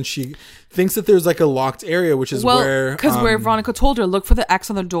now. So then she thinks that there's like a locked area, which is where Veronica told her, look for the X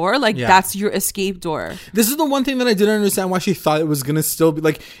on the door. Like that's your escape door. This is the one thing that I didn't understand why she thought it was going to still be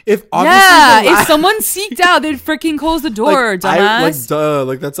like, if obviously if someone seeked out, they'd freaking close the door, dumbass.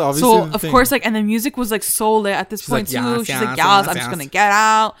 Like that's obviously so of course, like, and the music was like so lit at this point too. She's like, I'm just going to get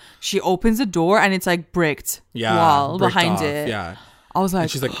out. She opens the door and it's like bricked wall behind it. Yeah. I was like,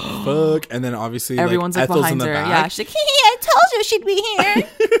 and she's like, fuck. And then obviously everyone's like Ethel's behind in the her. back. Yeah, she's like, I told you she'd be here.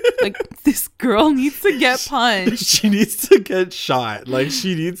 Like, this girl needs to get punched. She needs to get shot. Like,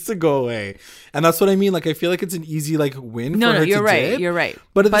 she needs to go away. And that's what I mean. Like, I feel like it's an easy like win for her you're to right. dip. You're right.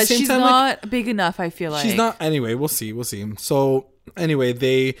 But at the same she's time, not big enough, I feel like. She's not. Anyway, we'll see. So anyway,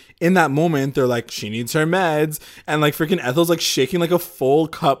 they in that moment they're like, she needs her meds, and like freaking Ethel's like shaking like a full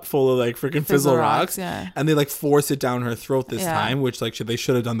cup full of like freaking Fizzle Rocks, and they like force it down her throat this time, which like they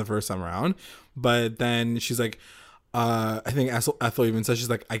should have done the first time around. But then she's like, I think Ethel even says, she's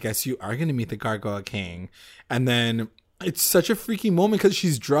like, I guess you are gonna meet the Gargoyle King. And then it's such a freaky moment because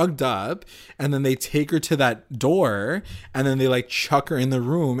she's drugged up, and then they take her to that door, and then they like chuck her in the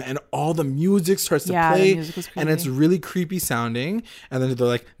room, and all the music starts to play, and it's really creepy sounding. And then they're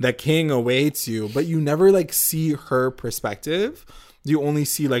like, the king awaits you, but you never like see her perspective. You only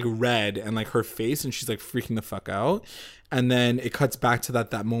see like red and like her face, and she's like freaking the fuck out. And then it cuts back to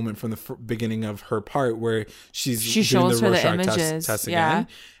that moment from the beginning of her part where she shows her the images test again,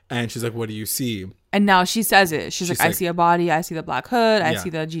 and she's like, what do you see? And now she says it. She's like, I see a body. I see the Black Hood. I see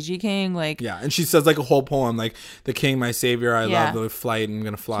the GG King. Like, and she says like a whole poem, like, the king, my savior. I love the flight. I'm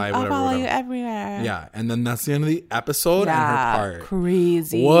gonna fly. I'll follow you everywhere. Yeah, and then that's the end of the episode and her part.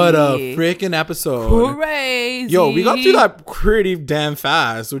 Crazy. What a freaking episode! Crazy. Yo, we got through that pretty damn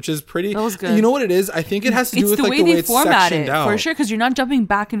fast, which is pretty. That was good. And you know what it is? I think it has to do with like the way it's sectioned out. For sure, because you're not jumping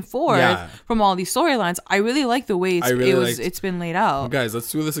back and forth from all these storylines. I really like the way it's been laid out. Well, guys, let's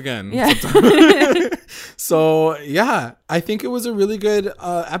do this again. Yeah. So yeah, I think it was a really good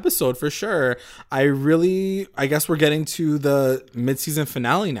episode for sure. I guess we're getting to the mid-season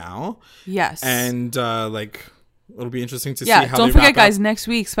finale now. Yes. And like, it'll be interesting to see how don't forget, guys, next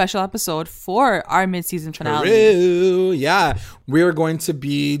week, special episode for our mid-season finale. True. Yeah. We're going to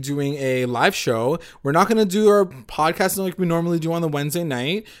be doing a live show. We're not going to do our podcast like we normally do on the Wednesday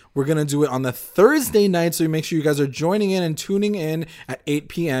night. We're going to do it on the Thursday night. So make sure you guys are joining in and tuning in at 8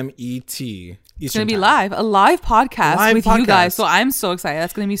 p.m. ET. It's going to be a live podcast with you guys. So I'm so excited.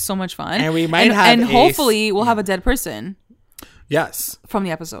 That's going to be so much fun. And we might hopefully we'll have a dead person. Yes. From the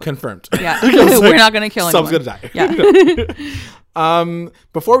episode. Confirmed. Yeah. We're not going to kill anyone. Someone's going to die. Yeah.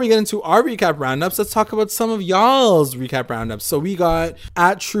 Before we get into our recap roundups, let's talk about some of y'all's recap roundups. So we got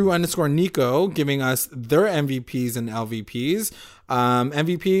at @true_Nico giving us their MVPs and LVPs.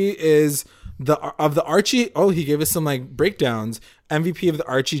 MVP is the Archie. Oh, he gave us some like breakdowns. MVP of the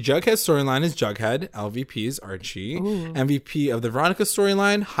Archie Jughead storyline is Jughead. LVP is Archie. Ooh. MVP of the Veronica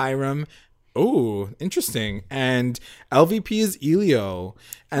storyline, Hiram. Oh, interesting. And LVP is Elio.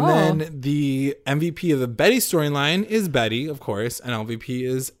 And then the MVP of the Betty storyline is Betty, of course. And LVP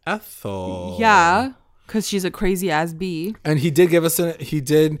is Ethel. Yeah, because she's a crazy ass bee. And he did give us he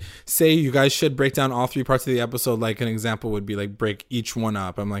did say you guys should break down all three parts of the episode. Like an example would be like break each one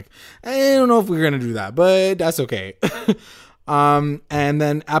up. I'm like, I don't know if we're going to do that, but that's okay. And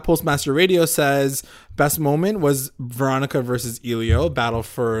then at Postmaster Radio says best moment was Veronica versus Elio, battle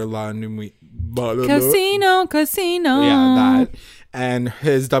for La Nuit. Casino. Yeah, that. And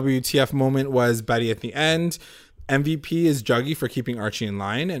his WTF moment was Betty at the end. MVP is Juggy for keeping Archie in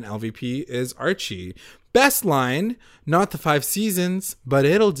line, and LVP is Archie. Best line, not the 5 seasons, but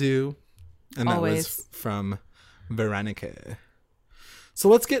it'll do. And that was from Veronica. So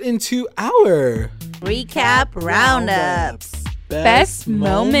let's get into our recap roundups. Best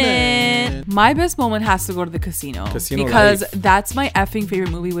moment. My best moment has to go to the casino because life. That's my effing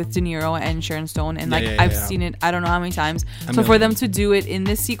favorite movie with De Niro and Sharon Stone, and I've seen it I don't know how many times. So for them to do it in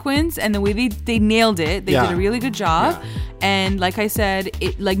this sequence and the way they nailed it, they did a really good job. And like I said,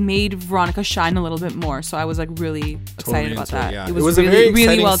 it like made Veronica shine a little bit more. So I was like really excited about that. It was really, a very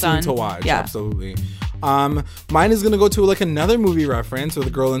really well done to watch. Absolutely. Mine is gonna go to like another movie reference with A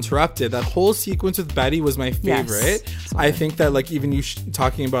Girl Interrupted. That whole sequence with Betty was my favorite. Yes. I think that like even you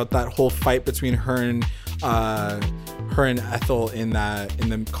talking about that whole fight between her and Ethel in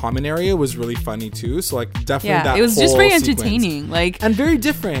the common area was really funny too. So like definitely that it was just very entertaining, like and very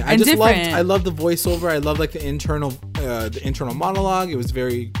different. I loved the voiceover. I loved like the internal monologue. It was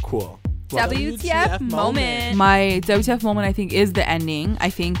very cool. WTF moment. My WTF moment, I think, is the ending. I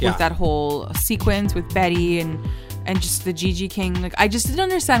think with that whole sequence with Betty and just the Gigi King, like I just didn't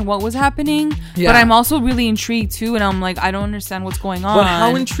understand what was happening, but I'm also really intrigued too, and I'm like, I don't understand what's going on. But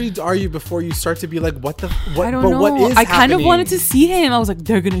how intrigued are you before you start to be like, what? I don't know. What is happening? Kind of wanted to see him. I was like,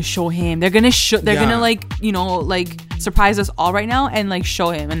 they're gonna show him. They're gonna like surprise us all right now and like show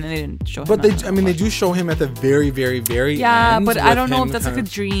him, and then they didn't show him. But they do show him at the very, very, very end. Yeah, but I don't know if that's like a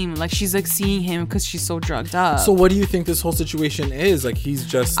dream. Like she's like seeing him because she's so drugged up. So what do you think this whole situation is? Like he's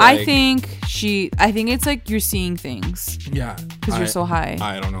just. Like, I think it's like you're seeing things. Yeah, because you're so high.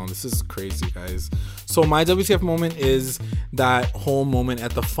 I don't know. This is crazy, guys. So my WTF moment is that whole moment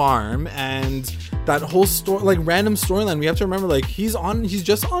at the farm and that whole story, like random storyline. We have to remember, like he's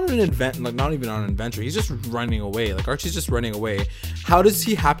just on an event, like not even on an adventure. He's just running away. Like Archie's just running away. How does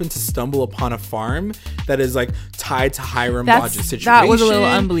he happen to stumble upon a farm that is like tied to Hiram Lodge's situation? That was a little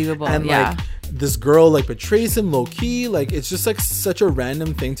unbelievable. And like this girl like betrays him low key. Like it's just like such a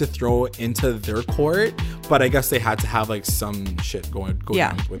random thing to throw into their court. But I guess they had to have like some shit go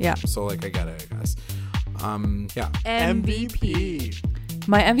down with him. So like I get it, I guess. MVP.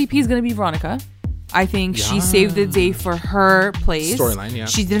 My MVP is gonna be Veronica. I think she saved the day for her place. Storyline,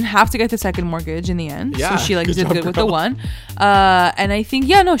 She didn't have to get the second mortgage in the end. So she like did good with the one. And I think,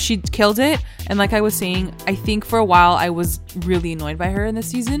 she killed it. And like I was saying, I think for a while I was really annoyed by her in this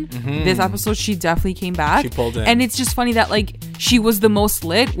season. Mm-hmm. This episode, she definitely came back. She pulled in. And it's just funny that like she was the most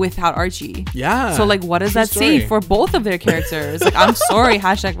lit without Archie. Yeah. So like what does that say for both of their characters? Like I'm sorry,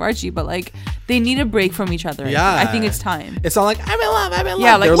 #Archie, but like they need a break from each other. Yeah. I think it's time. It's not like I'm in love.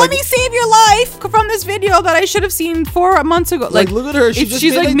 Yeah, like let me save your life from this video that I should have seen 4 months ago. Like look at her.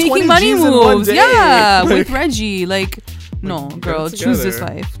 She's like making money moves. Yeah, with Reggie. Like no, girl, choose this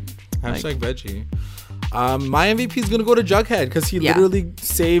life. #Veggie. My MVP is gonna go to Jughead because he literally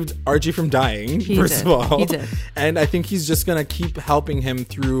saved Archie from dying. First of all, he did. And I think he's just gonna keep helping him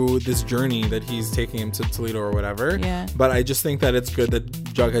through this journey that he's taking him to Toledo or whatever. Yeah. But I just think that it's good that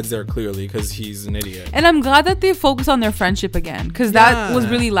Jughead's there clearly because he's an idiot. And I'm glad that they focus on their friendship again because that was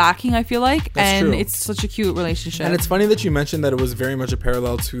really lacking. I feel like, That's true. It's such a cute relationship. And it's funny that you mentioned that it was very much a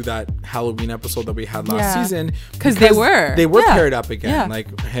parallel to that Halloween episode that we had last season because they were paired up again, like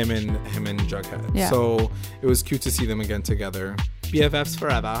him and Jughead. Yeah. So it was cute to see them again together. BFFs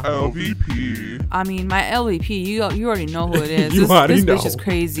forever. LVP. I mean, my LVP, you already know who it is. This bitch is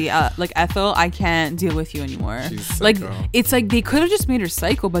crazy. Like Ethel, I can't deal with you anymore. She's like it's like they could have just made her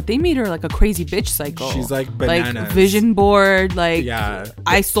psycho, but they made her like a crazy bitch psycho. She's like bananas. Like vision board. Like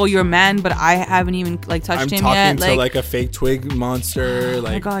I stole your man, but I haven't even like touched him yet. I'm talking to like a fake twig monster. Oh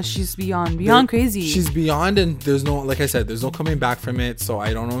like, my gosh, she's beyond crazy. She's beyond, and there's no, like I said, there's no coming back from it. So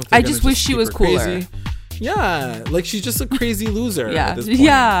I don't know. If I just wish she was cooler. Crazy. Yeah, like she's just a crazy loser at this point.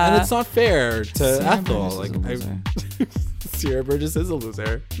 Yeah, and it's not fair to Sierra Ethel. Like Sierra Burgess is a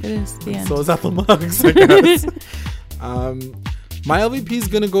loser. It is. The end. So is Ethel Muggs, I guess. My LVP is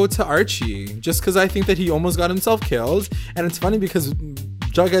gonna go to Archie just because I think that he almost got himself killed, and it's funny because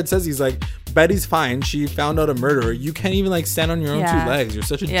Jughead says he's like, Betty's fine. She found out a murderer. You can't even like stand on your own 2 legs. You're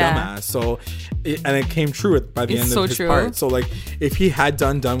such a dumbass. So, it came true by the end of his part. So like, if he had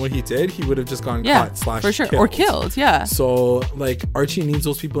done what he did, he would have just gone caught / for sure killed. Or killed. Yeah. So like, Archie needs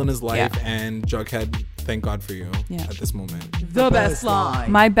those people in his life, and Jughead, thank God for you at this moment. The best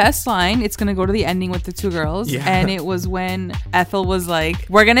line. My best line. It's gonna go to the ending with the 2 girls, and it was when Ethel was like,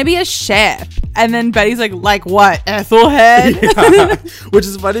 "We're gonna be a ship," and then Betty's like what, Ethelhead? Which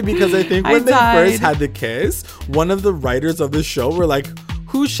is funny because I think when they first had the kiss, one of the writers of the show were like,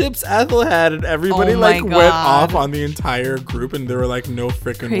 who ships Ethelhead? And everybody went off on the entire group, and they were like, no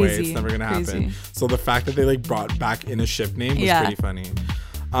freaking way, it's never gonna happen. So the fact that they like brought back in a ship name was pretty funny.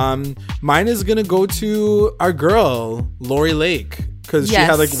 Mine is gonna go to our girl Lori Lake. because she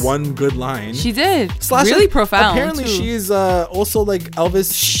had like one good line. She did. Really profound. Apparently, she's also like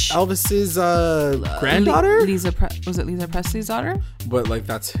Elvis's granddaughter. Was it Lisa Presley's daughter? But like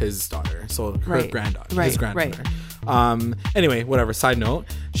that's his daughter, so her granddaughter, his granddaughter. Anyway, whatever. Side note,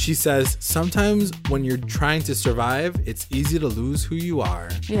 she says sometimes when you're trying to survive, it's easy to lose who you are.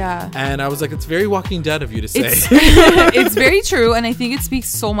 Yeah. And I was like, it's very Walking Dead of you to say. It's very true, and I think it speaks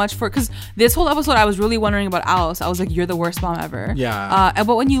so much for, because this whole episode I was really wondering about Alice. I was like, you're the worst mom ever. Yeah.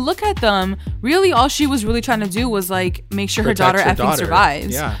 But when you look at them, really all she was really trying to do was like make sure her daughter effing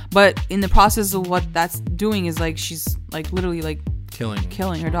survives. Yeah. But in the process of what that's doing is like she's like literally like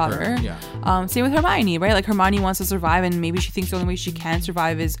killing her daughter. Yeah. Same with Hermione, right? Like Hermione wants to survive, and maybe she thinks the only way she can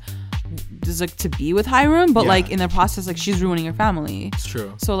survive is like to be with Hiram, but like in the process, like she's ruining her family. It's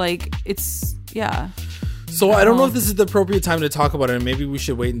true. So like it's So I don't know if this is the appropriate time to talk about it, and maybe we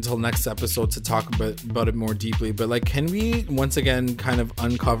should wait until next episode to talk about it more deeply. But like, can we once again kind of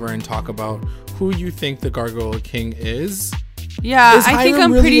uncover and talk about who you think the Gargoyle King is? Yeah, I think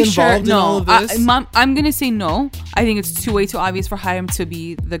I'm really pretty sure. No, I'm gonna say no. I think it's way too obvious for Hiram to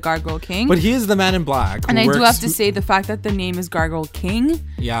be the Gargoyle King. But he is the Man in Black. And I do have to say the fact that the name is Gargoyle King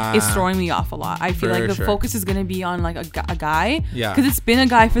is throwing me off a lot. I feel like the focus is gonna be on like a guy. Yeah. Because it's been a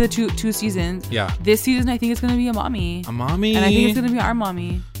guy for the two seasons. Yeah. This season I think it's gonna be a mommy. A mommy. And I think it's gonna be our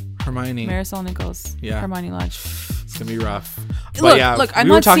mommy. Hermione. Marisol Nichols. Yeah. Hermione Lodge. It's gonna be rough. But look,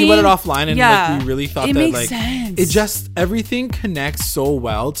 we were talking about it offline, and like we really thought that like sense. It just everything connects so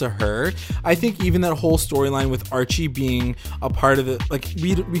well to her. I think even that whole storyline with Archie being a part of it, like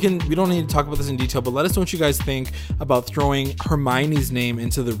we don't need to talk about this in detail, but let us know what you guys think about throwing Hermione's name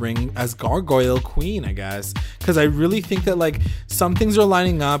into the ring as Gargoyle Queen, I guess, because I really think that like some things are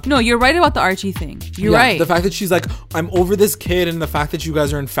lining up. No, you're right about the Archie thing. You're right. The fact that she's like, I'm over this kid, and the fact that you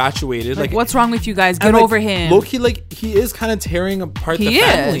guys are infatuated. Like what's wrong with you guys? Get over him. Loki, like he is kind of tearing apart the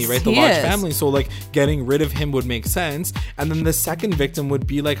family, right? The Lodge family. So like getting rid of him would make sense. And then the second victim would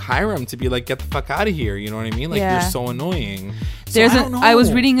be like Hiram, to be like, get the fuck out of here. You know what I mean? Like you're so annoying. So I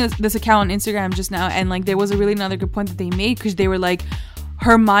was reading this account on Instagram just now, and like there was another good point that they made, because they were like,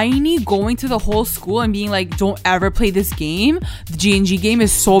 Hermione going to the whole school and being like, don't ever play this game. The G&G game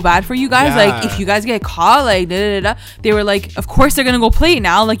is so bad for you guys. Yeah. Like, if you guys get caught, like, they were like, of course they're going to go play it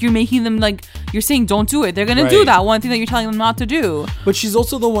now. Like, you're making them, like, you're saying don't do it. They're going to do that one thing that you're telling them not to do. But she's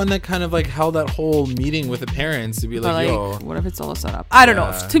also the one that kind of, like, held that whole meeting with the parents to be like, yo. What if it's all set up? I don't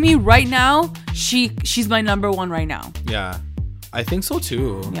know. To me, right now, she's my number one right now. Yeah. I think so,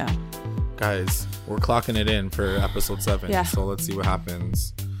 too. Yeah. Guys, we're clocking it in for episode 7, so let's see what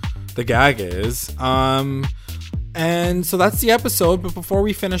happens. The gag is and so that's the episode, but before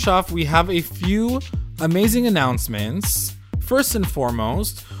we finish off, we have a few amazing announcements. First and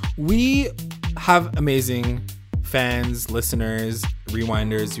foremost, we have amazing fans, listeners,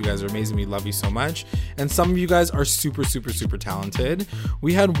 rewinders. You guys are amazing. We love you so much. And some of you guys are super, super, super talented.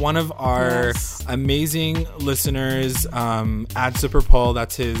 We had one of our amazing listeners, @SuperPaul.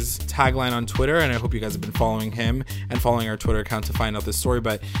 That's his tagline on Twitter. And I hope you guys have been following him and following our Twitter account to find out this story.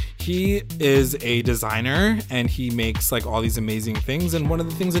 But he is a designer, and he makes like all these amazing things. And one of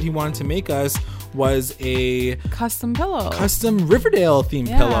the things that he wanted to make us was a custom Riverdale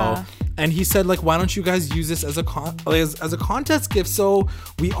themed pillow. And he said, like, why don't you guys use this as a contest gift? So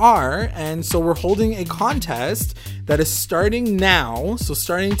we are, and so we're holding a contest that is starting now. So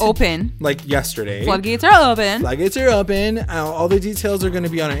starting to open, like yesterday. Floodgates are open. All the details are going to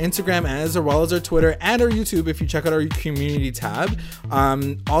be on our Instagram as well as our Twitter and our YouTube. If you check out our community tab,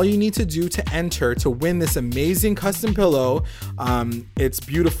 all you need to do to enter to win this amazing custom pillow, it's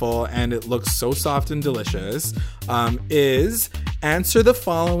beautiful and it looks so soft and delicious, is answer the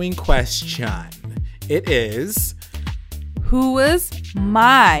following question. It is, who was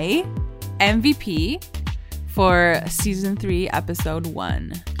my MVP for season 3 episode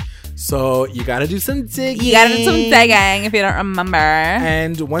 1? So you gotta do some digging. If you don't remember.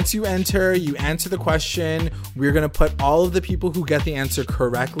 And once you answer the question. We're gonna put all of the people who get the answer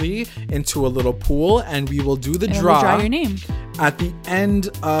correctly into a little pool, and we will do the draw. We'll draw your name at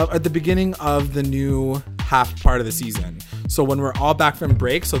the beginning of the new half part of the season. So when we're all back from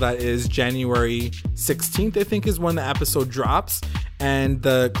break, so that is January 16th, I think, is when the episode drops, and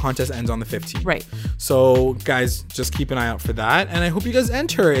the contest ends on the 15th. Right. So guys, just keep an eye out for that, and I hope you guys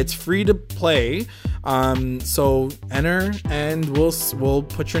enter. It's free to play. So enter, and we'll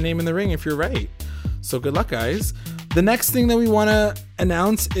put your name in the ring if you're right. So good luck, guys. The next thing that we want to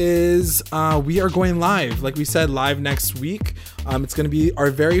announce is we are going live. Like we said, live next week. It's going to be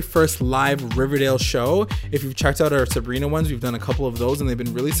our very first live Riverdale show. If you've checked out our Sabrina ones, we've done a couple of those and they've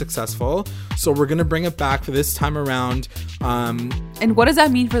been really successful. So we're going to bring it back for this time around. And what does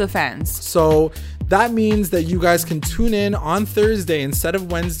that mean for the fans? So that means that you guys can tune in on Thursday instead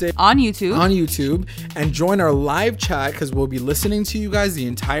of Wednesday on YouTube and join our live chat, because we'll be listening to you guys the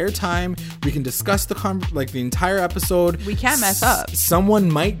entire time. We can discuss the entire episode. We can't mess up.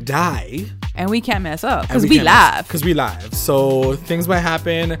 Someone might die. And we can't mess up because we live. Because we live. So things might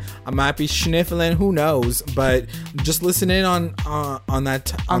happen. I might be sniffling. Who knows? But just listen in on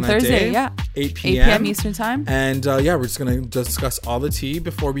Thursday, day, 8 p.m. Eastern time. And we're just going to discuss all the tea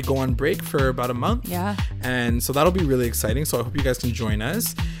before we go on break for about a month. Yeah. And so that'll be really exciting. So I hope you guys can join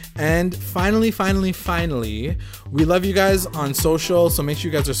us. And finally, we love you guys on social. So make sure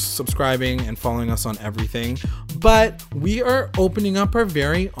you guys are subscribing and following us on everything. But we are opening up our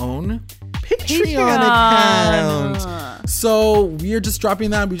very own Patreon account. So we are just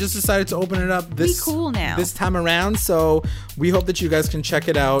dropping that. We just decided to open it up this time around. So we hope that you guys can check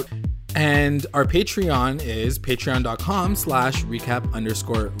it out. And our Patreon is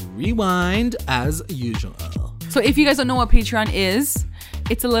patreon.com/recap_rewind as usual. So if you guys don't know what Patreon is,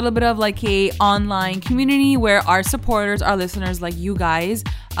 it's a little bit of like a online community where our supporters, our listeners, like you guys,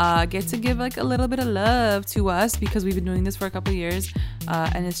 get to give like a little bit of love to us, because we've been doing this for a couple of years,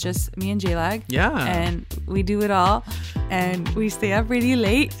 and it's just me and J-Lag. Yeah. And we do it all, and we stay up really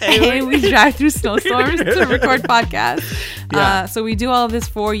late, and we drive through snowstorms to record podcasts. Yeah. So we do all of this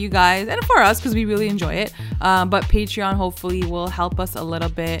for you guys and for us, because we really enjoy it. But Patreon hopefully will help us a little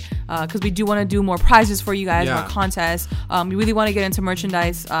bit, because we do want to do more prizes for you guys, more contests. We really want to get into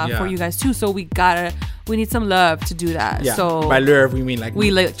merchandise for you guys too. So we need some love to do that. Yeah. So by love we mean like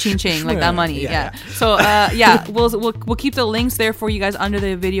ching like that money. Yeah. So we'll keep the links there for you guys under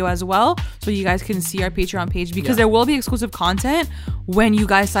the video as well, so you guys can see our Patreon page, because there will be exclusive content when you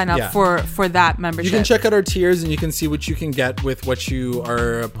guys sign up for that membership. You can check out our tiers and you can see what you can get with what you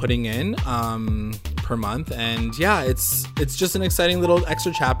are putting in per month. And it's just an exciting little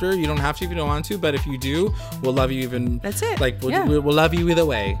extra chapter. You don't have to if you don't want to, but if you do, we'll love you even. That's it. Like we'll love you either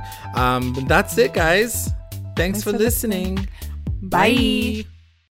way. But that's it, guys. Thanks for listening. Bye.